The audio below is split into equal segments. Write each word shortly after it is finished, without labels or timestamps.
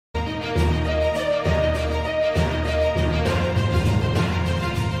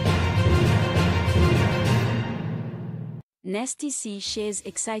Nasty C shares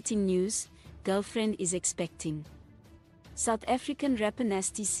exciting news, girlfriend is expecting. South African rapper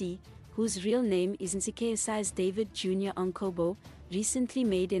Nasty C, whose real name is Nsikayesizwe David Junior Ngcobo, recently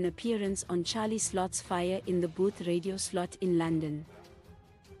made an appearance on Charlie Sloth's Fire in the Booth radio slot in London.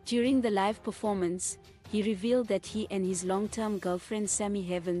 During the live performance, he revealed that he and his long-term girlfriend Sammie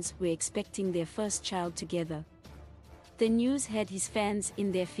Heavens were expecting their first child together. The news had his fans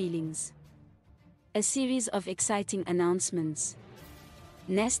in their feelings. A series of exciting announcements.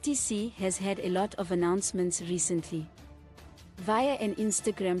 Nasty C has had a lot of announcements recently. Via an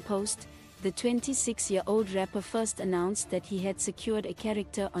Instagram post, the 26-year-old rapper first announced that he had secured a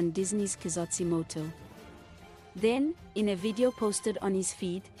character on Disney's Kizotimoto. Then, in a video posted on his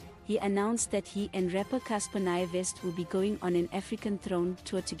feed, he announced that he and rapper Casper Nyavest will be going on an African Throne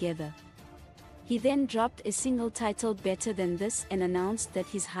tour together. He then dropped a single titled Better Than This and announced that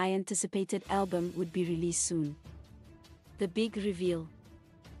his high-anticipated album would be released soon. The big reveal.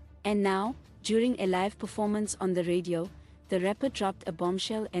 And now, during a live performance on the radio, the rapper dropped a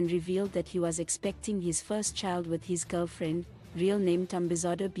bombshell and revealed that he was expecting his first child with his girlfriend, real name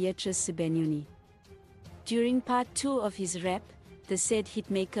Tambizado Beatrice Sibanyoni. During part 2 of his rap, the said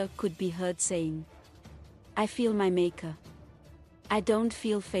hitmaker could be heard saying, "I feel my maker. I don't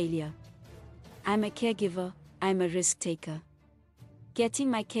feel failure. I'm a caregiver, I'm a risk taker.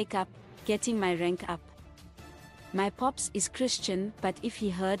 Getting my cake up, getting my rank up. My pops is Christian, but if he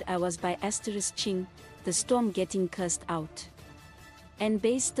heard I was by *ching, the storm getting cursed out. And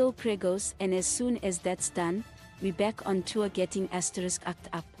bass still pregos, and as soon as that's done, we back on tour getting *act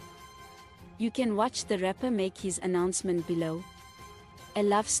up." You can watch the rapper make his announcement below. A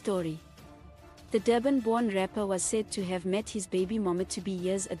love story. The Durban-born rapper was said to have met his baby mama-to-be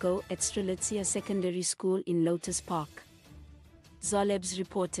years ago at Strelitzia Secondary School in Lotus Park. Zolabs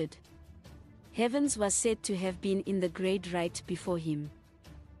reported. Heavens was said to have been in the grade right before him.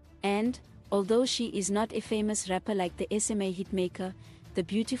 And, although she is not a famous rapper like the SMA hitmaker, the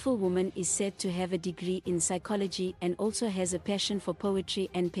beautiful woman is said to have a degree in psychology and also has a passion for poetry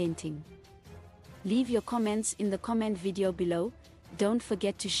and painting. Leave your comments in the comment video below. Don't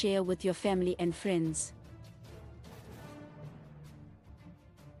forget to share with your family and friends.